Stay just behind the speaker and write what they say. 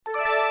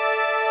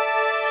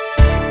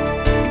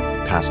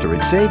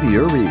Pastor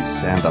Xavier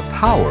Reese and the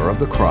power of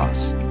the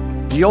cross.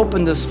 The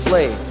open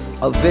display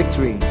of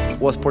victory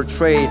was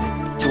portrayed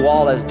to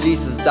all as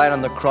Jesus died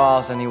on the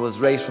cross and he was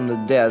raised from the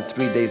dead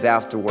 3 days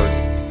afterwards.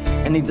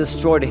 And he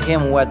destroyed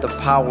him who had the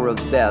power of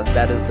death,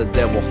 that is the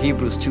devil.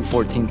 Hebrews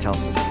 2:14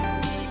 tells us.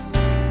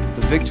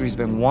 The victory's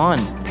been won,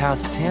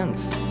 past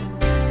tense.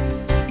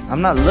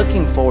 I'm not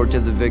looking forward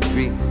to the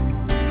victory.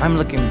 I'm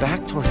looking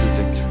back towards the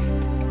victory.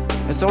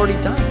 It's already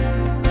done.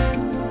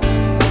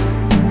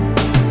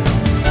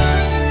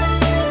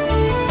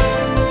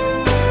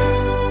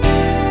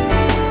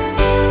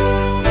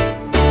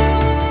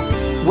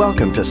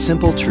 Welcome to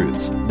Simple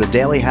Truths, the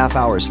daily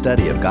half-hour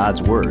study of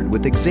God's Word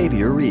with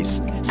Xavier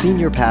Reese,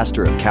 Senior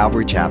Pastor of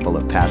Calvary Chapel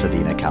of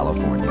Pasadena,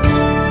 California.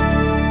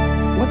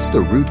 What's the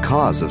root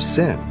cause of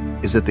sin?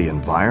 Is it the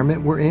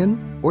environment we're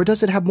in, or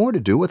does it have more to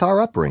do with our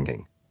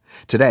upbringing?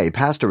 Today,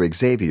 Pastor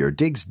Xavier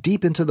digs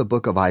deep into the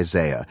book of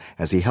Isaiah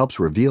as he helps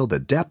reveal the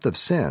depth of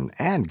sin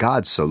and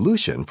God's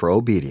solution for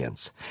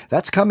obedience.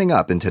 That's coming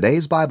up in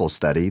today's Bible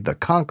study, The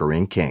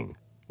Conquering King.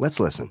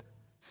 Let's listen.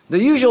 The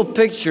usual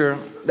picture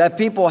that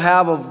people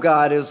have of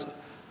God is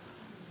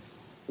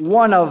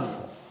one of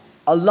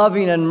a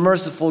loving and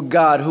merciful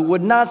God who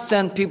would not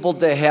send people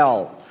to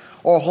hell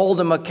or hold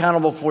them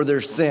accountable for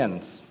their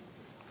sins.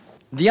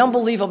 The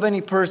unbelief of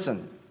any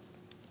person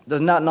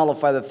does not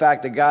nullify the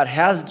fact that God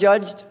has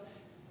judged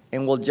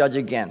and will judge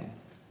again.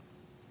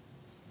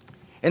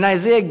 And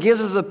Isaiah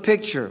gives us a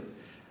picture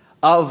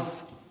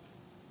of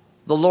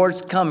the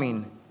Lord's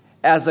coming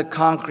as a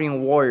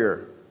conquering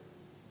warrior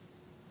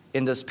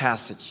in this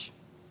passage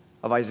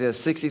of Isaiah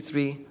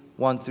 63,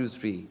 1 through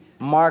 3,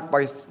 marked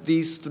by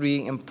these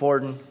three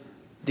important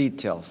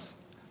details.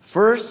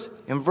 First,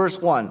 in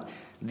verse 1,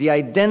 the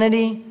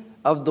identity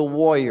of the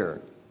warrior.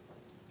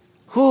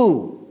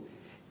 Who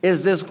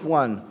is this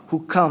one who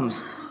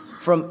comes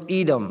from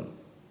Edom?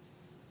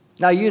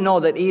 Now you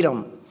know that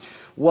Edom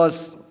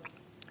was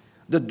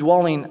the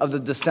dwelling of the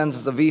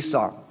descendants of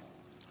Esau.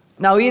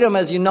 Now Edom,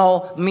 as you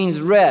know, means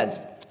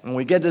red. And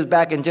we get this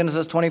back in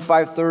Genesis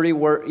 25:30,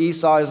 where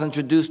Esau is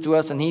introduced to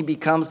us and he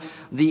becomes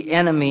the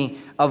enemy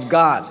of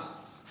God.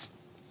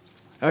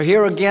 Now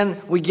here again,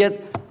 we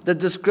get the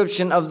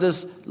description of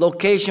this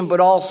location, but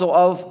also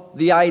of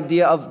the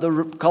idea of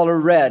the color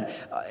red.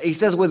 He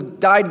says, with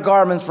dyed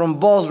garments from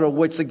Bozrah,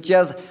 which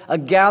suggests a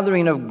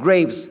gathering of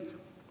grapes.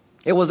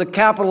 It was the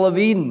capital of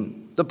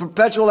Eden, the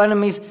perpetual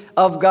enemies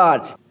of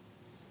God.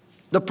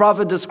 The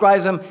prophet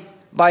describes him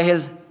by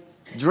his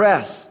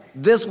dress.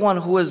 This one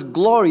who is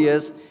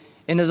glorious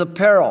in his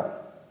apparel.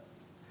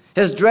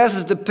 His dress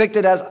is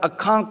depicted as a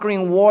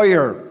conquering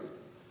warrior.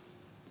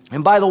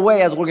 And by the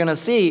way, as we're going to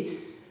see,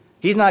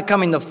 he's not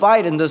coming to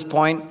fight in this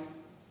point.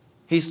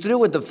 He's through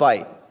with the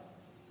fight.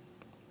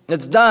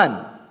 It's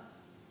done.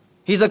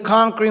 He's a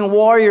conquering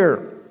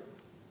warrior.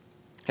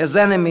 His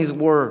enemies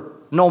were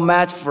no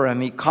match for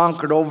him. He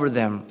conquered over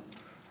them.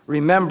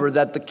 Remember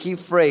that the key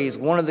phrase,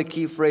 one of the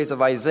key phrases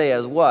of Isaiah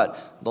is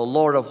what? The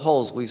Lord of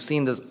hosts. We've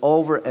seen this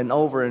over and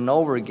over and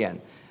over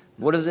again.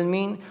 What does it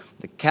mean?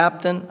 The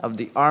captain of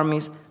the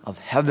armies of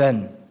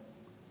heaven.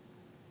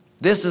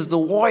 This is the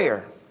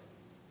warrior.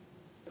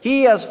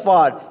 He has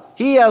fought.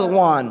 He has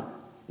won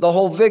the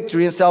whole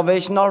victory and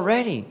salvation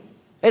already.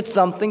 It's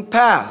something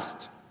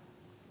past.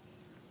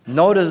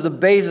 Notice the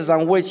basis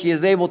on which he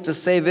is able to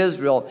save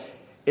Israel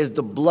is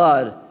the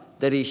blood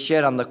that he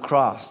shed on the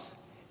cross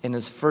in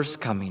his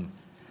first coming.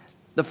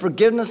 The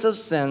forgiveness of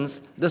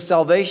sins, the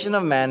salvation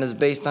of man is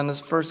based on his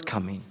first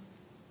coming.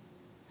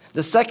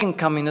 The second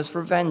coming is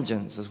for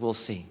vengeance, as we'll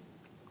see.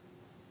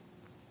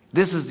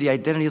 This is the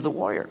identity of the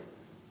warrior.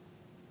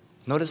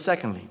 Notice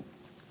secondly,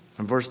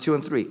 in verse 2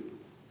 and 3,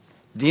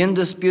 the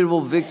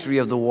indisputable victory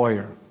of the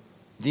warrior.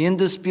 The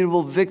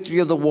indisputable victory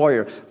of the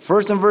warrior.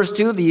 First in verse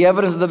 2, the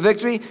evidence of the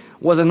victory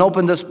was an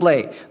open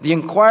display. The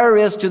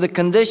inquiry is to the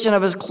condition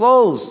of his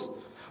clothes.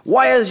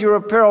 Why is your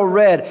apparel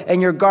red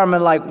and your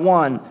garment like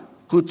one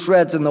who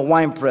treads in the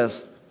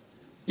winepress?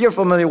 You're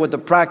familiar with the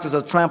practice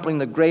of trampling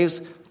the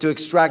grapes to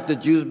extract the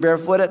juice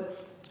barefooted,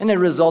 and it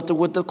resulted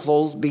with the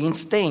clothes being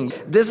stained.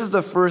 This is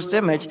the first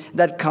image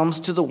that comes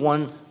to the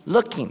one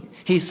looking.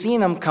 He's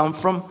seen him come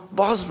from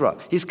Bozrah.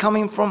 He's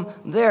coming from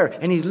there,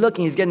 and he's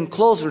looking, he's getting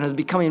closer, and it's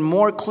becoming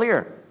more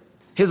clear.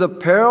 His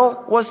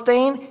apparel was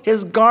stained,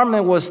 his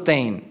garment was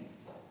stained,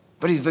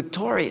 but he's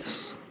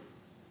victorious.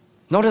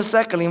 Notice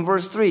secondly in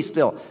verse 3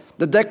 still,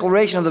 the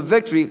declaration of the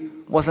victory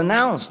was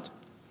announced.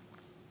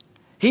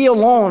 He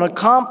alone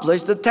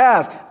accomplished the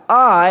task.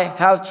 I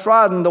have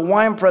trodden the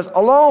winepress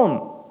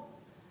alone.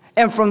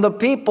 And from the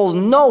peoples,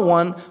 no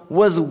one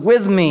was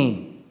with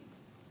me.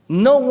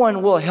 No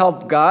one will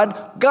help God.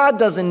 God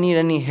doesn't need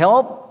any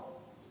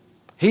help.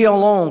 He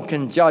alone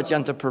can judge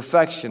unto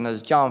perfection,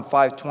 as John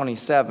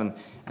 5:27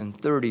 and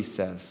 30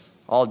 says.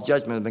 All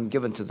judgment has been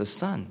given to the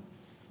Son.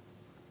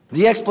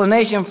 The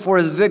explanation for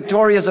his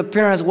victorious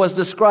appearance was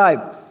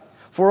described.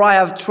 For I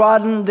have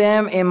trodden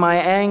them in my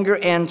anger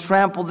and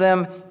trampled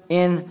them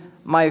in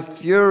my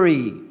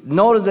fury.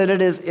 Notice that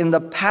it is in the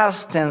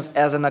past tense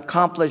as an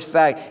accomplished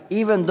fact,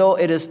 even though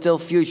it is still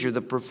future,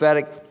 the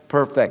prophetic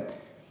perfect.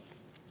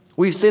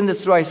 We've seen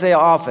this through Isaiah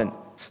often.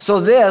 So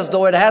this,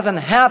 though it hasn't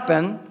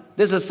happened,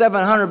 this is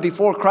 700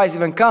 before Christ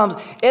even comes,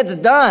 it's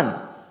done.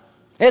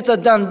 It's a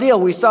done deal.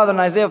 We saw that in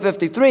Isaiah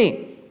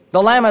 53.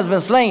 The Lamb has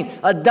been slain,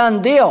 a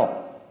done deal.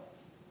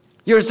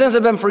 Your sins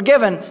have been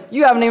forgiven.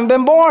 You haven't even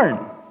been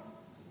born.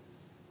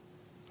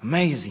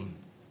 Amazing.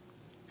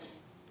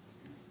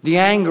 The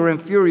anger and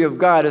fury of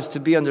God is to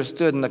be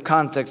understood in the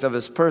context of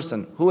his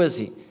person. Who is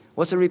he?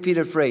 What's the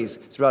repeated phrase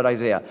throughout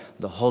Isaiah?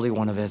 The Holy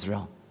One of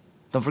Israel.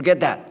 Don't forget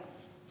that.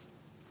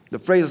 The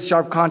phrase is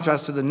sharp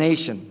contrast to the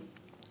nation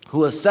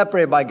who is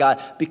separated by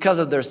God because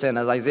of their sin,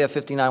 as Isaiah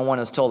 59:1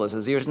 has told us.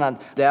 His ears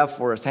not deaf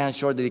or his hand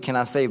short that he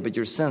cannot save, but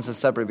your sins are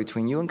separated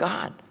between you and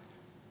God.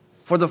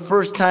 For the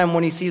first time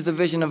when he sees the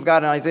vision of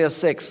God in Isaiah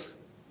 6,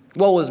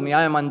 woe is me,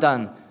 I am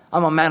undone.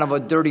 I'm a man of a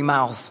dirty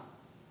mouth,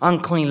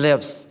 unclean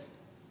lips.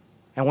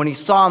 And when he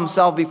saw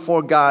himself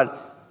before God,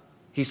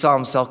 he saw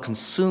himself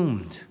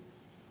consumed.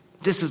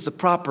 This is the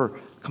proper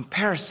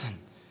comparison.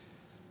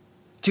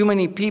 Too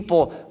many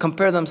people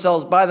compare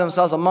themselves by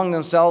themselves, among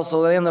themselves,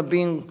 so they end up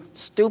being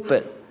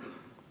stupid,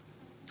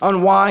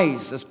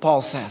 unwise, as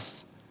Paul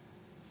says.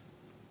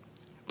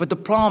 But the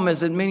problem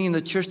is that many in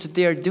the church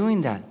today are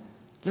doing that.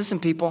 Listen,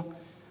 people,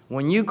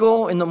 when you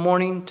go in the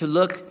morning to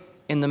look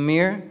in the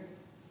mirror,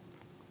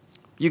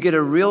 you get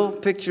a real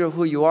picture of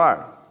who you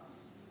are,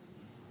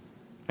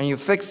 and you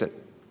fix it.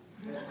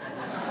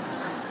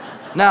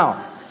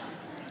 Now,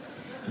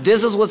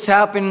 this is what's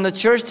happening in the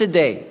church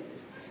today.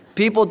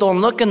 People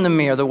don't look in the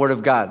mirror, the Word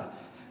of God.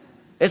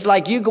 It's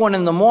like you going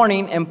in the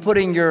morning and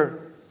putting your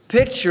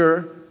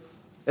picture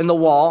in the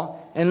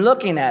wall and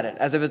looking at it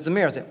as if it's the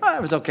mirror. Saying,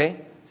 oh, it's okay.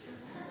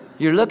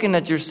 You're looking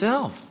at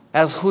yourself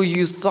as who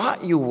you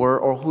thought you were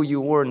or who you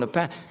were in the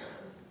past.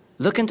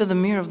 Look into the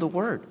mirror of the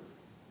Word.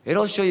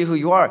 It'll show you who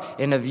you are.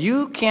 And if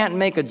you can't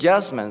make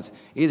adjustments,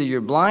 either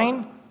you're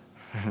blind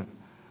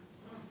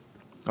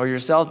or you're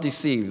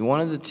self-deceived,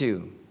 one of the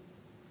two.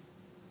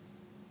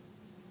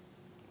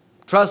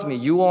 Trust me,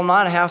 you will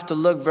not have to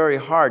look very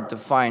hard to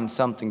find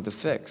something to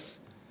fix.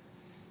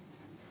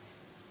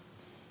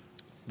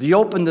 The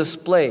open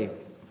display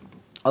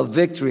of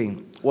victory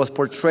was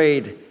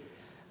portrayed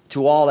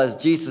to all as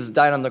Jesus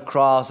died on the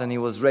cross and he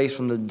was raised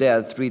from the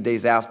dead 3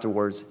 days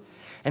afterwards.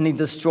 And he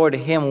destroyed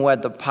him who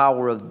had the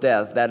power of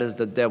death, that is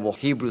the devil.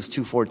 Hebrews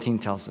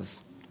 2:14 tells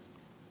us.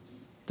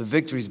 The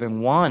victory's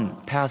been won,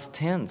 past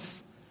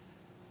tense.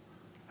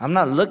 I'm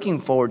not looking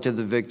forward to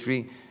the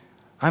victory.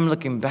 I'm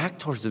looking back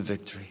towards the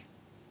victory.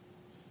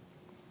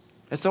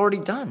 It's already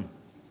done.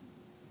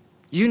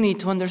 You need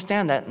to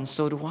understand that, and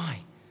so do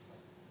I.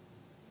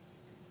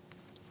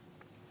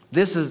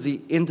 This is the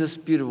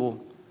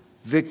indisputable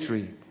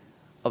victory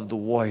of the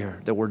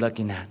warrior that we're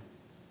looking at.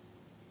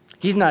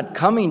 He's not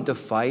coming to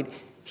fight.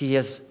 He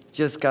has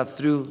just got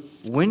through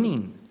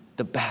winning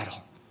the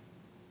battle,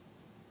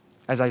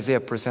 as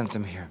Isaiah presents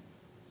him here,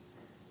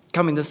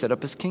 coming to set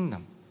up his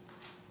kingdom.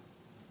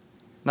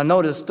 Now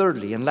notice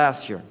thirdly and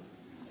last here,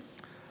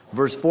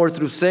 verse 4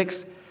 through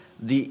 6,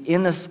 the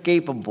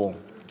inescapable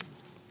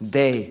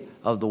day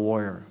of the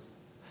warrior.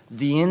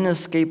 The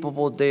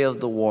inescapable day of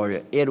the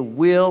warrior. It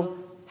will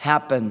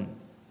happen.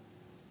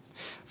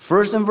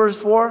 First in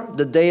verse 4,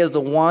 the day is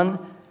the one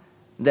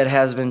that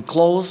has been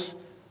close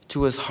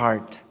to his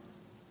heart.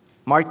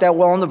 Mark that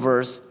well in the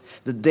verse.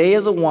 The day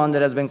is the one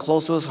that has been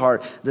close to his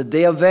heart. The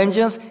day of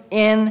vengeance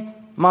in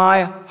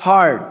my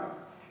heart.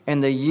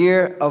 And the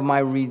year of my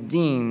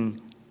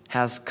redeemed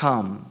has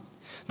come.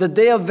 The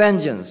day of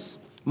vengeance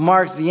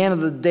marks the end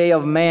of the day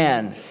of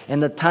man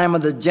and the time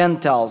of the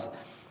Gentiles,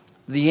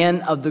 the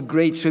end of the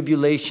great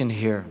tribulation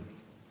here.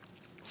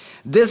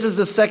 This is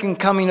the second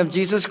coming of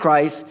Jesus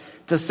Christ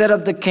to set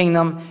up the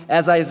kingdom,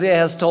 as Isaiah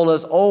has told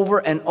us over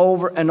and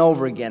over and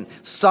over again.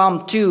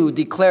 Psalm 2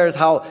 declares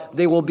how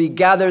they will be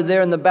gathered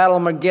there in the battle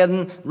of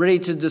Armageddon, ready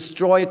to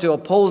destroy, to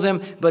oppose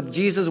him, but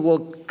Jesus will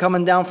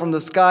coming down from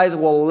the skies,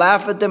 will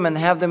laugh at them and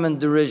have them in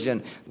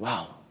derision.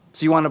 Wow.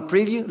 So you want a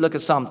preview? Look at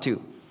Psalm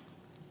 2.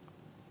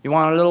 You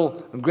want a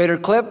little greater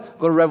clip?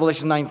 Go to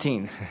Revelation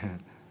 19.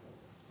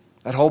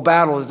 That whole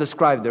battle is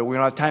described there. We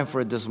don't have time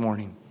for it this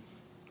morning.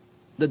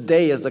 The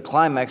day is the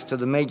climax to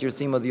the major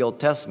theme of the Old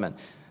Testament.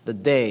 The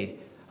day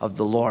of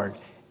the Lord.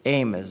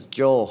 Amos,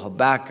 Joel,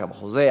 Habakkuk,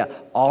 Hosea,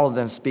 all of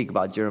them speak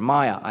about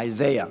Jeremiah,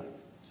 Isaiah.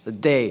 The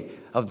day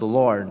of the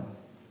Lord.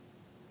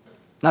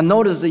 Now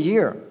notice the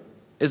year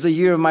is the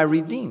year of my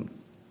redeemed.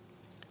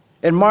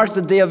 It marks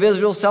the day of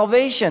Israel's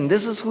salvation.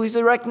 This is who he's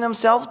directing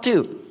himself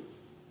to.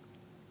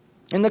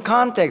 In the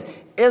context,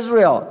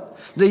 Israel.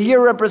 The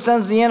year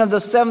represents the end of the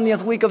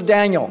 70th week of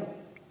Daniel.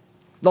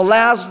 The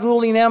last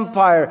ruling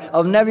empire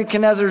of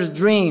Nebuchadnezzar's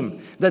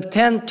dream. The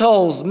 10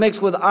 toes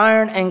mixed with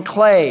iron and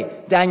clay.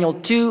 Daniel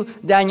 2,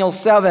 Daniel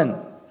 7.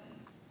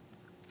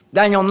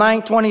 Daniel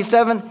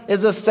 9:27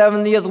 is the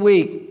 70th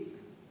week.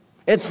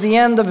 It's the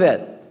end of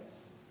it.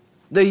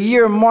 The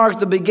year marks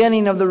the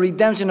beginning of the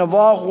redemption of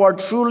all who are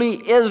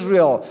truly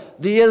Israel,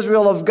 the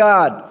Israel of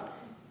God.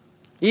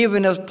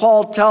 Even as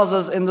Paul tells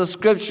us in the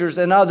scriptures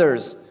and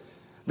others,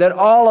 that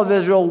all of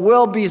Israel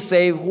will be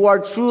saved who are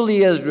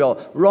truly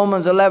Israel.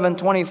 Romans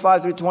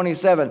 11:25 through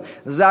 27.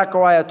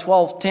 Zechariah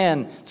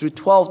 12:10 through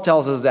 12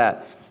 tells us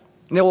that.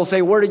 And they will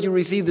say, where did you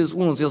receive these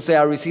wounds? He'll say,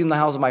 I received in the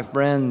house of my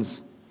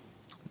friends.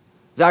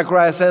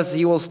 Zechariah says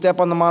he will step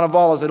on the Mount of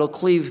Olives. It'll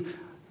cleave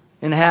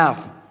in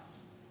half.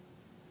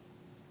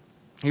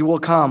 He will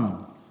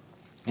come.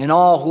 And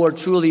all who are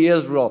truly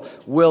Israel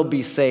will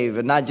be saved.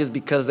 And not just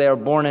because they are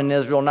born in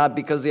Israel, not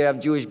because they have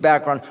Jewish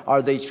background,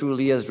 are they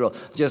truly Israel.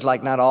 Just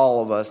like not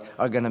all of us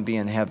are going to be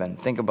in heaven.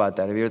 Think about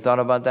that. Have you ever thought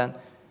about that?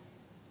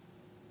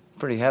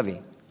 Pretty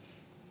heavy.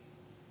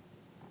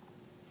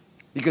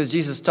 Because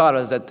Jesus taught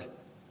us that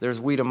there's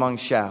wheat among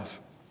chaff.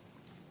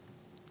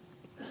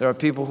 There are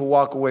people who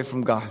walk away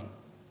from God.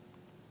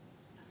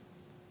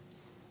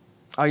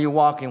 Are you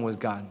walking with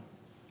God?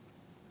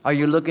 Are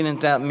you looking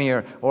into that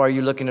mirror, or are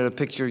you looking at a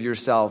picture of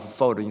yourself, a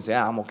photo, and you say,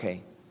 I'm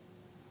okay?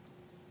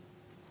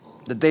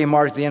 The day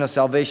marks the end of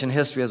salvation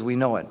history as we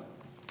know it,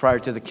 prior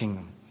to the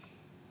kingdom.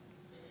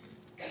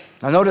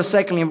 Now notice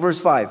secondly in verse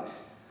 5,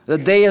 the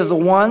day is the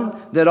one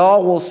that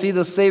all will see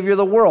the Savior of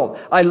the world.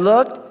 I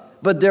looked,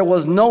 but there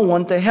was no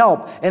one to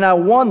help, and I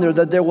wondered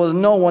that there was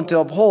no one to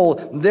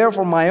uphold.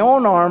 Therefore my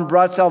own arm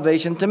brought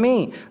salvation to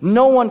me.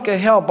 No one can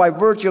help by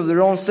virtue of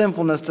their own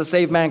sinfulness to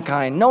save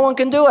mankind. No one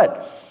can do it.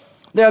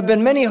 There have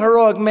been many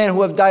heroic men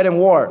who have died in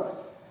war.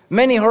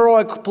 Many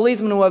heroic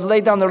policemen who have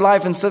laid down their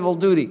life in civil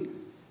duty.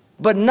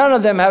 But none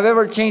of them have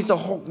ever changed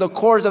the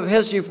course of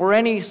history for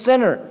any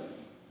sinner,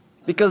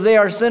 because they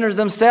are sinners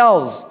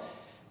themselves.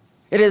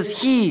 It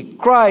is He,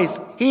 Christ,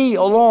 He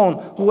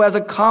alone, who has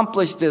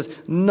accomplished this.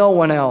 No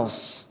one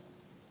else.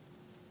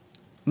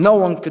 No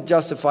one could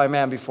justify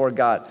man before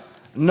God.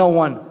 No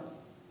one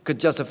could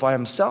justify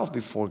himself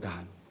before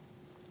God.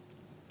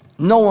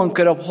 No one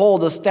could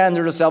uphold the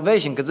standard of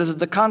salvation, because this is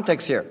the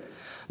context here.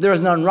 There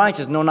is none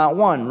righteous, no, not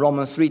one,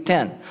 Romans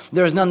 3:10.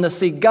 There is none that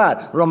seek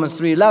God, Romans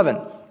 3:11.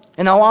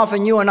 And how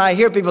often you and I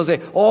hear people say,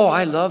 oh,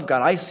 I love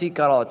God, I seek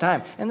God all the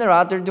time. And they're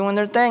out there doing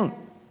their thing.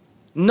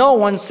 No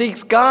one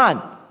seeks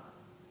God.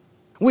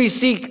 We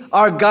seek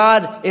our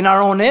God in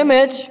our own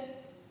image,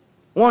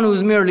 one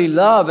who's merely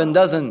love and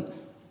doesn't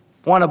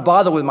want to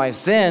bother with my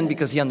sin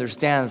because he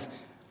understands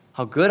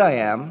how good I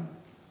am.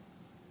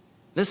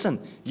 Listen,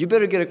 you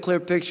better get a clear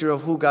picture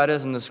of who God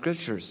is in the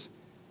Scriptures.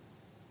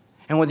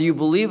 And whether you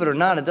believe it or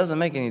not, it doesn't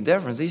make any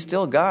difference. He's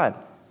still God.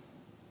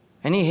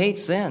 And He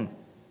hates sin.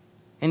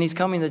 And He's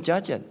coming to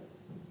judge it.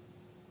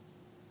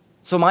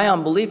 So my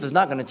unbelief is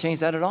not going to change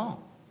that at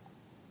all.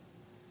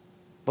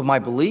 But my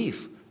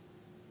belief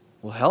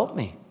will help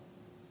me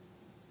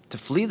to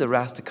flee the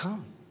wrath to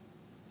come.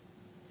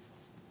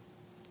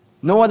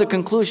 No other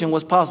conclusion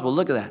was possible.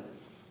 Look at that.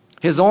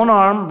 His own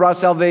arm brought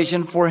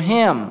salvation for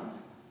Him.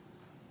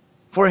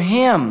 For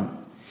Him.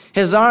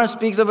 His arm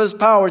speaks of His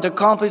power to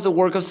accomplish the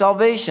work of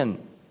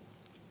salvation.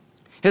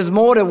 His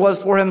motive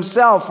was for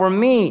Himself, for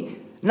me,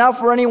 not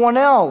for anyone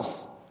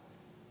else.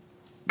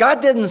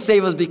 God didn't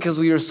save us because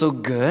we are so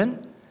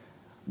good.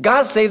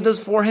 God saved us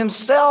for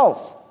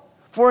Himself,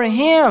 for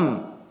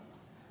Him.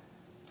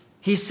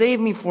 He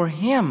saved me for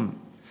Him,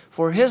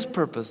 for His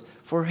purpose,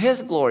 for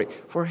His glory,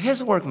 for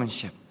His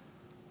workmanship.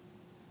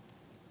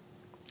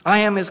 I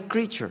am His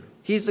creature.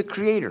 He's the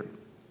Creator.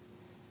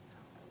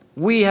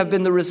 We have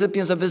been the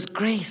recipients of His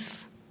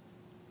grace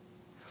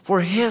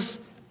for His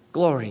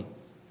glory.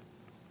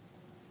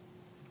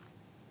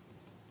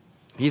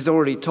 He's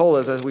already told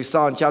us, as we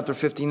saw in chapter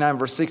 59,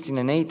 verse 16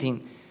 and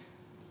 18,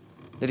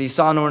 that He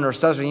saw no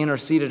intercessor. He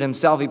interceded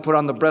Himself. He put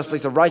on the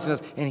breastplate of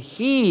righteousness, and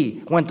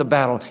He went to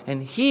battle,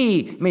 and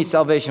He made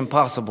salvation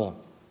possible.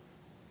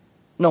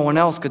 No one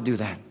else could do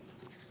that.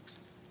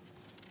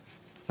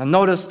 Now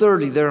notice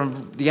thirdly, there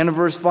in the end of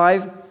verse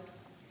 5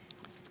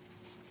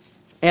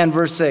 and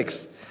verse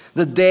 6.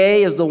 The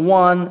day is the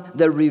one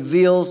that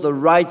reveals the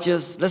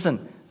righteous,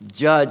 listen,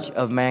 judge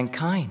of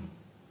mankind.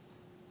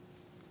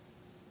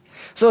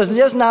 So it's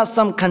just not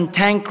some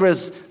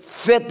cantankerous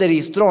fit that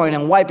He's throwing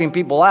and wiping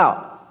people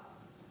out.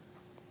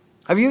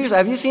 Have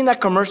you seen that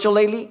commercial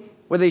lately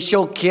where they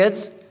show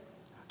kids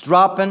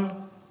dropping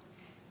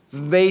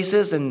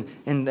vases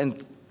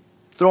and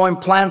throwing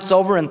plants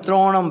over and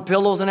throwing them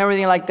pillows and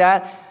everything like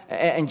that,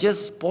 and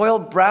just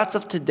spoiled brats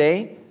of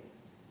today?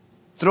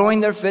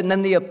 Throwing their fit, and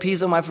then they appease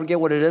them, I forget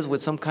what it is,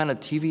 with some kind of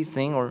TV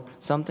thing or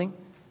something.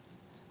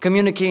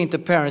 Communicating to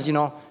parents,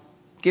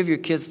 give your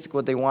kids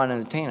what they want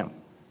and entertain them.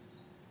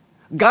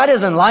 God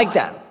isn't like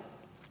that.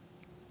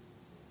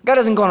 God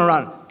isn't going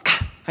around,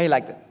 how you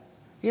like that?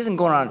 He isn't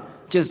going around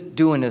just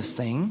doing His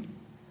thing.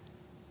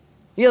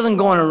 He isn't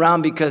going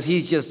around because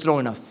He's just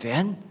throwing a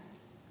fit.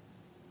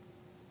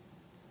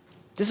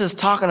 This is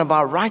talking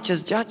about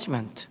righteous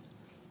judgment.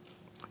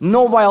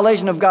 No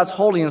violation of God's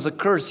holiness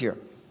occurs here.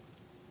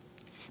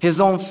 His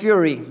own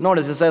fury,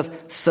 notice it says,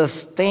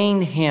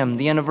 sustained Him,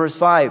 the end of verse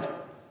 5.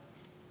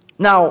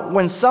 Now,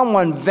 when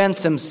someone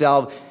vents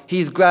himself,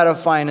 he's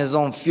gratifying his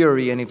own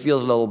fury and he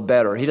feels a little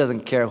better. He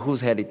doesn't care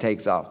whose head he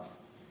takes off.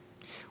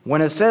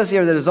 When it says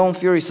here that His own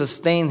fury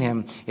sustained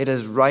Him, it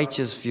is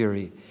righteous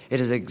fury. It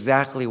is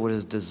exactly what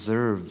is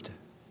deserved.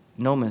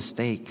 no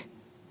mistake.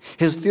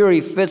 His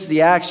fury fits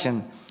the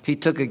action he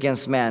took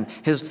against man.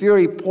 His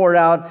fury poured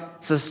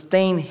out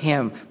sustained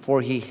him,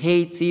 for he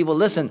hates evil.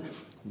 Listen,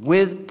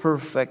 with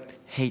perfect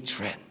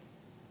hatred.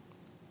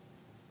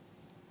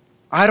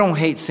 I don't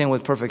hate sin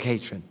with perfect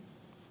hatred.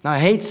 Now, I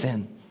hate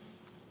sin,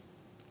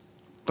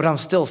 but I'm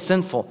still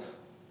sinful,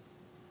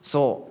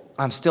 so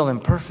I'm still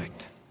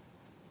imperfect.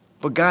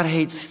 But God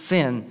hates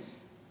sin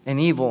and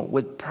evil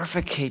with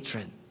perfect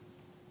hatred.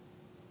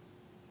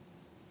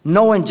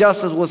 No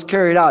injustice was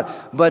carried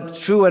out, but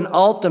true and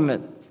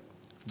ultimate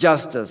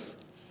justice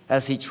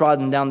as he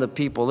trodden down the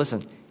people,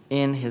 listen,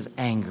 in his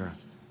anger.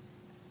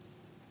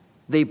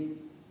 They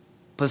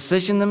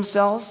position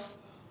themselves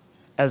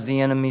as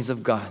the enemies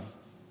of God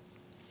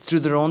through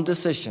their own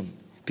decision.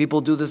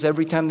 People do this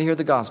every time they hear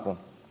the gospel.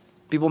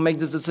 People make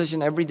this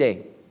decision every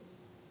day.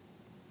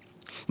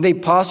 They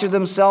posture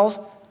themselves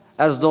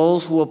as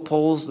those who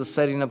oppose the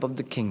setting up of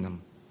the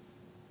kingdom.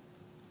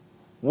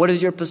 What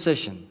is your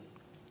position?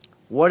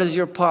 What is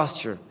your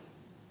posture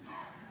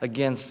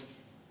against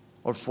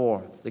or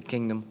for the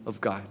kingdom of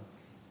God?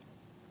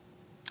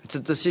 It's a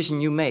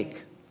decision you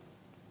make.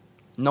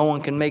 No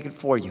one can make it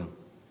for you.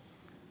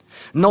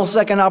 No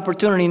second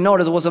opportunity,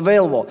 notice, was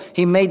available.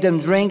 He made them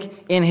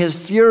drink in his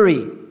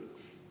fury.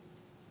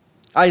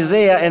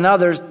 Isaiah and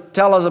others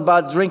tell us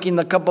about drinking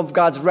the cup of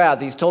God's wrath.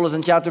 He's told us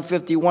in chapter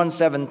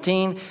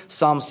 51:17,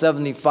 Psalm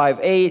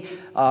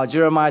 75:8,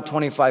 Jeremiah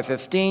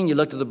 25:15. You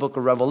look to the book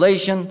of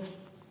Revelation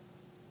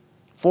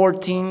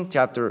 14,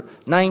 chapter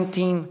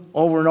 19,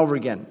 over and over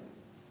again.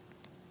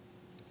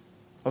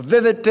 A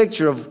vivid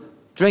picture of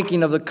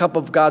drinking of the cup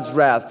of God's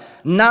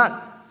wrath.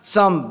 Not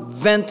some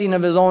venting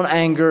of his own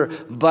anger,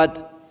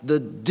 but the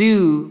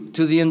due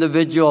to the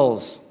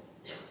individuals.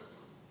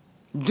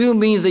 Due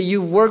means that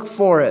you've worked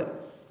for it.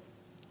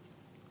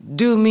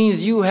 Due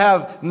means you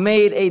have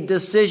made a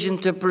decision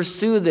to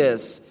pursue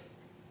this.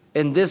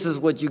 And this is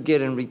what you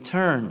get in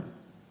return.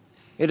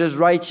 It is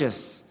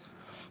righteous.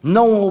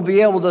 No one will be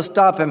able to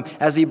stop him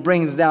as he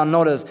brings down,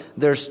 notice,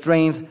 their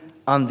strength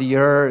on the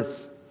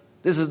earth.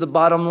 This is the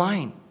bottom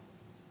line.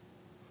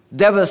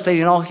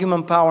 Devastating all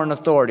human power and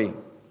authority.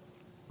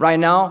 Right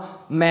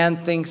now, man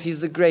thinks he's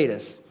the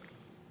greatest.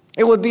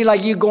 It would be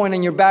like you going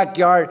in your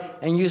backyard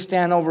and you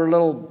stand over a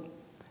little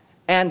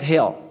ant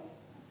hill.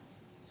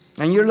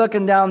 And you're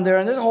looking down there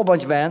and there's a whole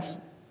bunch of ants.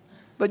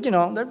 But you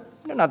know,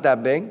 they're not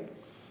that big.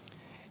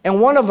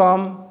 And one of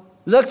them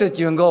looks at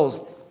you and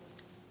goes,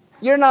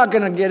 "You're not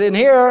going to get in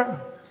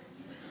here."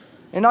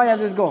 And all you have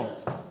to do is go,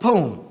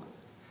 boom.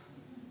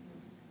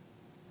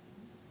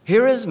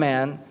 Here is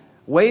man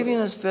waving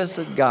his fist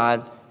at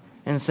God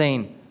and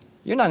saying,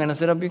 "You're not going to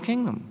set up your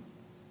kingdom."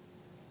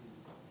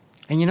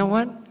 And you know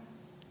what?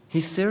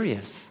 He's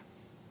serious.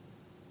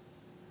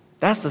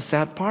 That's the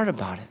sad part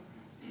about it.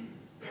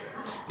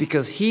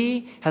 Because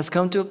he has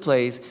come to a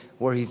place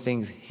where he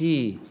thinks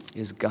he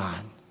is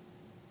God.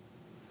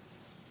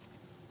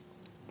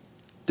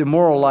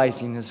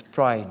 Demoralizing his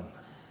pride.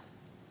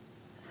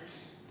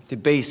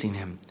 Debasing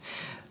him.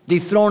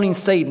 Dethroning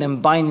Satan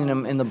and binding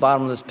him in the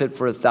bottomless pit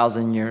for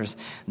 1,000 years.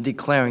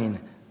 Declaring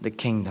the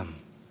kingdom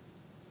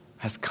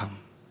has come.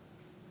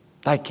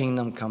 Thy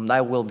kingdom come, thy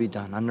will be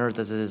done on earth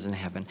as it is in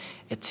heaven.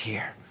 It's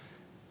here.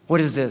 What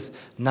is this?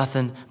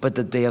 Nothing but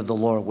the day of the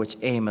Lord, which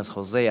Amos,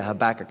 Hosea,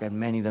 Habakkuk, and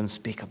many of them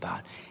speak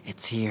about.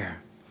 It's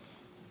here.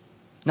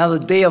 Now the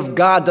day of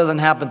God doesn't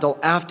happen until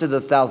after the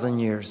 1,000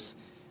 years.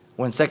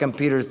 When 2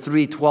 Peter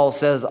 3:12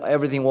 says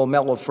everything will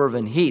melt with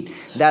fervent heat.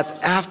 That's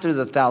after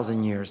the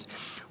 1,000 years.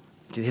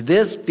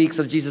 This speaks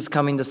of Jesus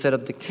coming to set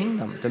up the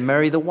kingdom, to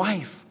marry the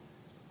wife.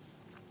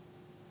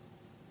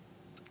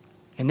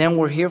 And then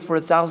we're here for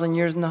 1,000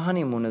 years in the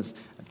honeymoon as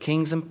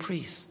kings and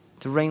priests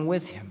to reign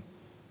with him.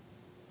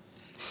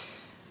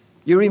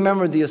 You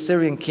remember the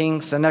Assyrian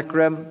king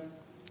Sennacherib?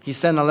 He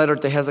sent a letter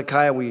to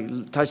Hezekiah.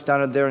 We touched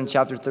on it there in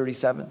chapter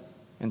 37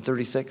 and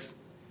 36.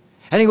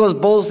 And he was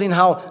boasting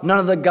how none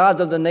of the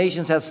gods of the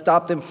nations had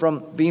stopped him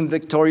from being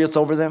victorious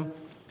over them.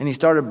 And he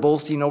started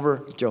boasting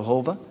over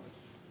Jehovah.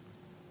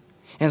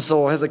 And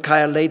so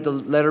Hezekiah laid the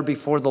letter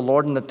before the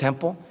Lord in the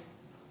temple.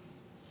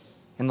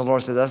 And the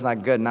Lord said, "That's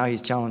not good. Now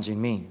he's challenging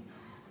me.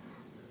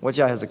 Watch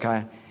out,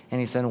 Hezekiah."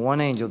 And he sent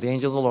one angel, the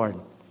angel of the Lord.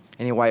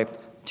 And he wiped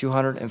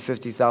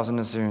 250,000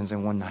 Assyrians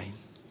in one night.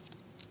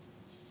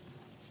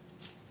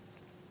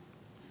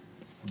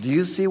 Do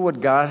you see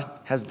what God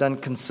has done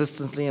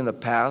consistently in the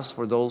past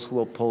for those who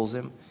oppose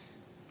him?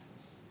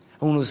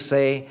 Who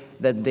say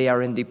that they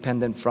are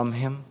independent from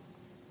him?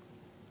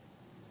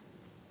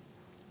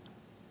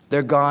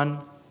 They're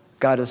gone.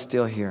 God is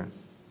still here.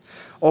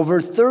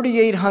 Over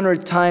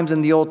 3,800 times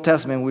in the Old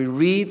Testament, we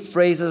read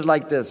phrases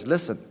like this.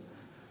 Listen.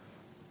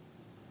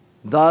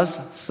 "Thus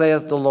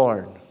saith the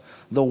Lord.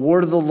 The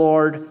word of the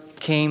Lord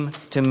came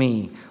to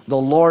me. The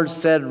Lord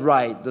said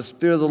right. The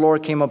Spirit of the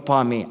Lord came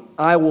upon me.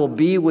 I will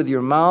be with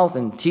your mouth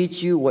and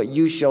teach you what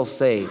you shall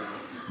say."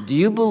 Do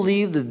you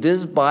believe that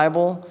this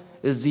Bible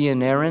is the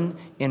inerrant,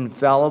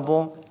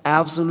 infallible,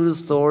 absolute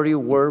authority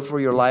word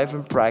for your life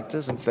and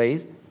practice and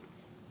faith?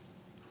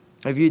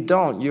 If you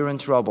don't, you're in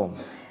trouble.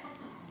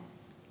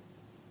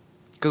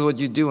 Because what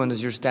you're doing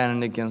is you're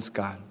standing against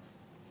God.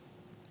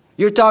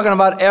 You're talking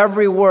about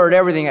every word,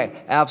 everything.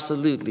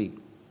 Absolutely.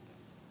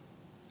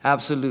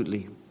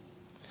 Absolutely.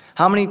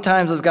 How many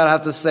times does God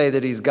have to say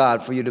that he's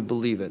God for you to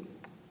believe it?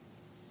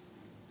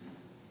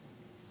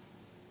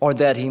 Or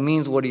that he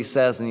means what he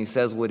says and he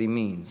says what he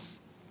means?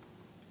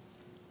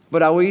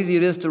 But how easy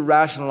it is to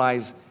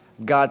rationalize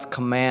God's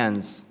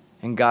commands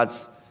and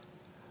God's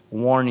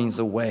warnings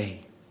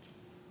away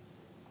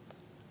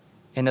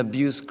and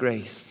abuse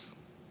grace.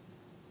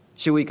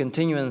 Should we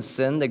continue in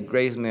sin that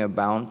grace may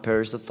abound?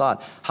 Perish the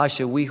thought. How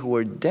should we who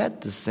are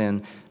dead to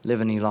sin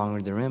live any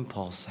longer therein,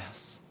 Paul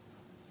says.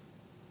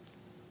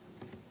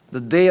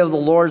 The day of the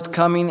Lord's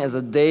coming is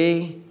a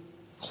day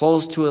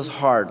close to his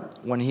heart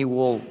when he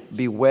will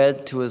be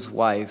wed to his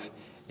wife,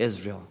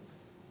 Israel.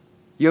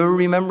 You ever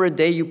remember a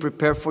day you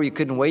prepared for, you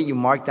couldn't wait, you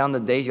marked down the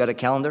days, you had a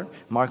calendar,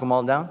 mark them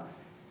all down?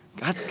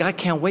 God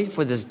can't wait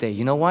for this day.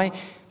 You know why?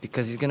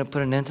 Because he's going to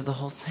put an end to the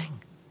whole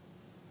thing.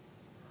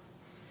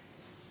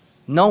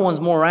 No one's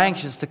more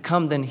anxious to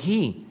come than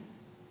he,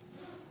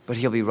 but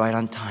he'll be right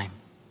on time.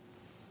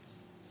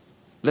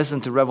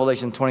 Listen to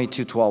Revelation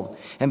 22:12.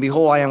 And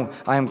behold,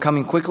 I am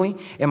coming quickly,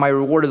 and my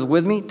reward is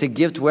with me to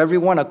give to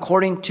everyone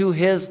according to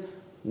his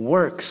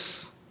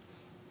works.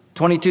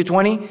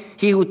 22:20,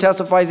 he who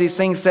testifies these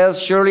things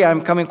says, surely I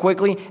am coming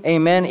quickly.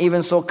 Amen.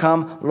 Even so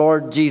come,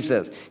 Lord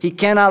Jesus. He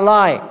cannot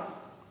lie.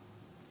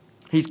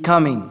 He's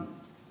coming.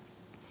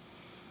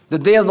 The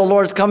day of the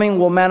Lord's coming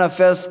will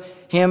manifest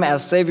him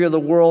as Savior of the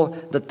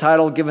world, the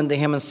title given to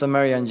him in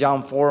Samaria in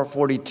John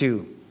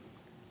 4:42.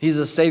 He's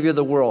the Savior of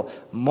the world.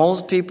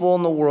 Most people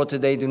in the world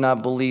today do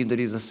not believe that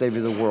he's the Savior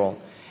of the world.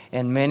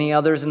 And many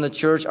others in the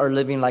church are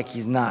living like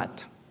he's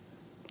not.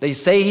 They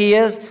say he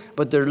is,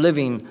 but they're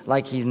living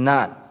like he's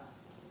not.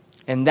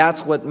 And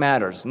that's what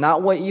matters.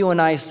 Not what you and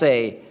I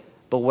say,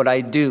 but what I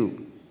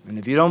do. And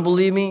if you don't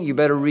believe me, you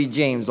better read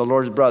James, the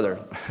Lord's brother.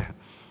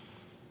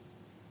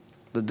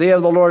 The day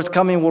of the Lord's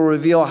coming will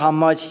reveal how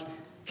much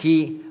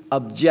he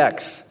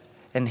objects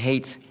and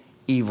hates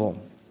evil.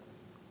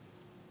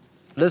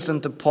 Listen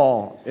to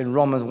Paul in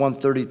Romans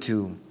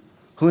 1:32,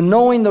 who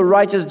knowing the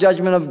righteous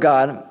judgment of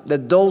God,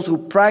 that those who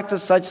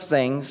practice such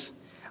things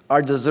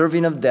are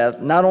deserving of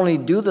death, not only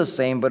do the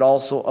same, but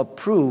also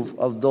approve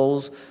of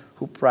those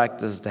who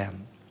practice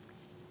them.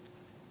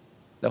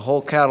 The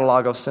whole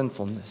catalog of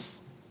sinfulness.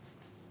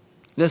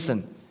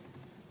 Listen,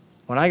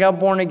 when I got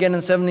born again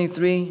in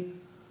 73,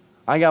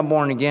 I got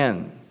born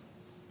again.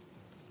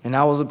 And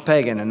I was a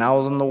pagan, and I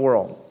was in the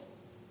world.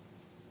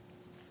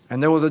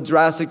 And there was a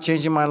drastic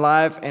change in my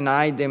life, and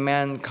I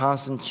demand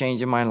constant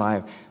change in my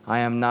life. I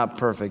am not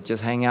perfect.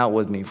 Just hang out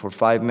with me for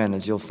 5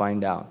 minutes, you'll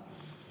find out.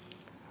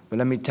 But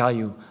let me tell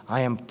you, I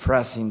am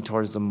pressing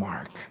towards the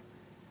mark.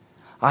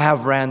 I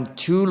have ran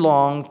too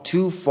long,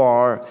 too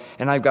far,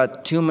 and I've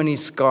got too many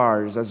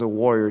scars as a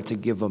warrior to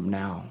give up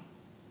now.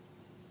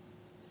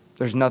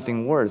 There's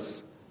nothing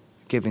worth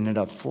giving it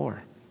up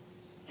for.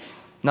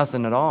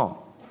 Nothing at all.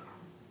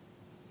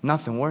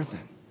 Nothing worth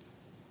it.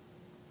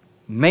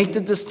 Make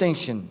the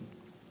distinction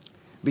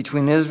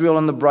between Israel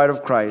and the bride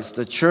of Christ,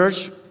 the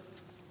church,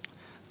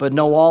 but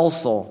know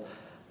also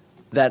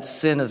that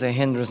sin is a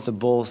hindrance to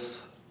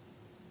both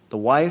the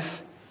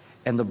wife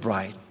and the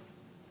bride.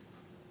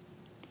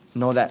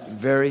 Know that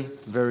very,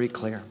 very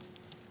clear.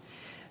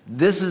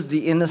 This is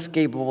the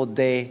inescapable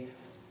day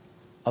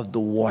of the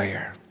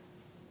warrior.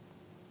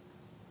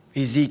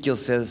 Ezekiel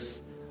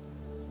says,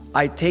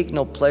 I take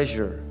no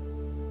pleasure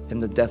in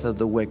the death of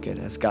the wicked,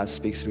 as God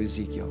speaks through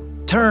Ezekiel.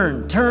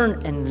 Turn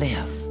and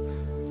live.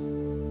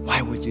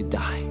 Why would you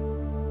die?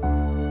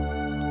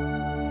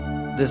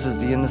 This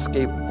is the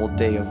inescapable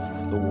day of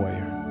the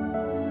warrior.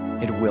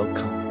 It will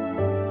come.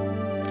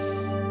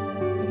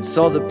 And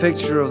so the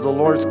picture of the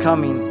Lord's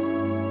coming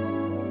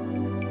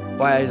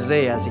by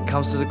Isaiah as he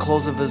comes to the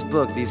close of his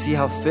book. Do you see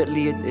how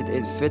fitly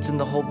it fits in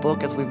the whole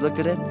book as we've looked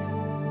at it?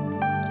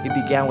 He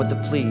began with the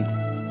plead.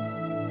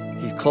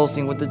 He's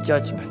closing with the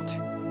judgment.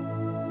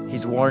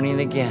 He's warning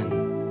again.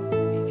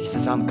 He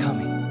says, I'm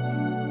coming.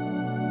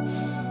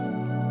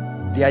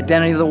 The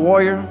identity of the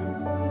warrior,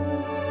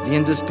 the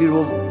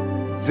indisputable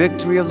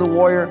victory of the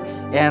warrior,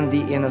 and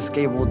the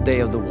inescapable day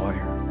of the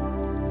warrior.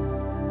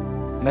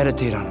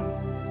 Meditate on them.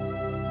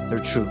 They're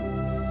true.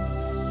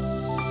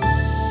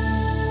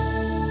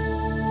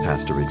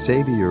 Pastor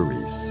Xavier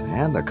Reese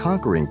and the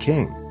Conquering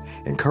King,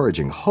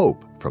 encouraging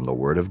hope from the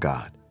Word of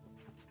God.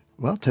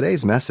 Well,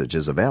 today's message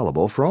is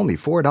available for only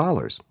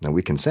 $4, and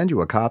we can send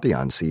you a copy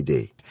on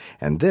CD.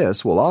 And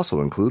this will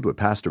also include what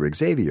Pastor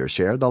Xavier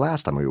shared the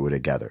last time we were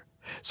together.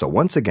 So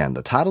once again,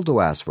 the title to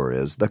ask for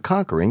is The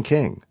Conquering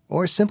King,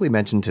 or simply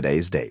mention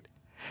today's date.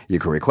 You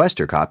can request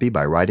your copy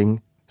by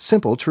writing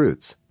Simple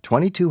Truths,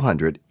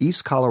 2200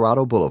 East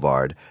Colorado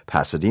Boulevard,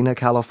 Pasadena,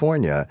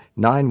 California,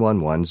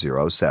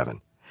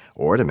 91107.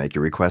 Or to make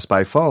your request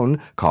by phone,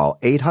 call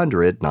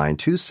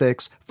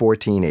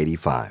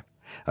 800-926-1485.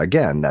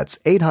 Again, that's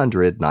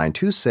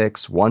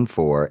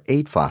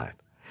 800-926-1485.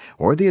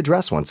 Or the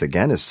address once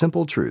again is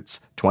Simple Truths,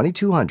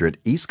 2200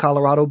 East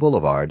Colorado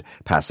Boulevard,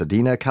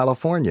 Pasadena,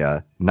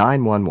 California,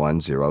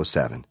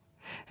 91107.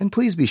 And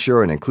please be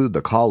sure and include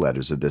the call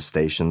letters of this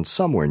station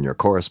somewhere in your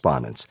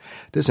correspondence.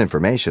 This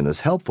information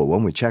is helpful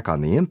when we check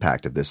on the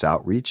impact of this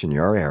outreach in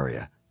your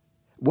area.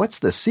 What's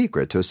the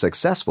secret to a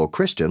successful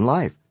Christian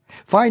life?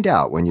 Find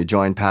out when you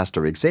join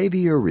Pastor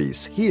Xavier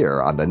Reese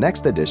here on the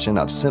next edition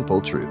of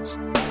Simple Truths.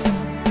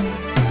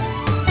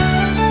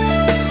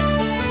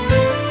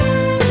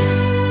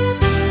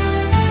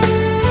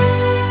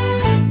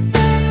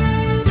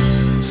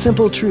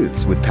 Simple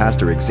Truths with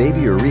Pastor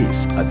Xavier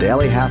Reese, a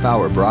daily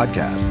half-hour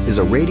broadcast, is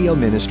a radio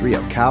ministry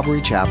of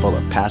Calvary Chapel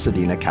of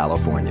Pasadena,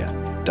 California.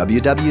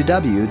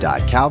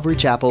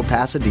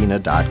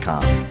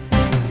 www.calvarychapelpasadena.com.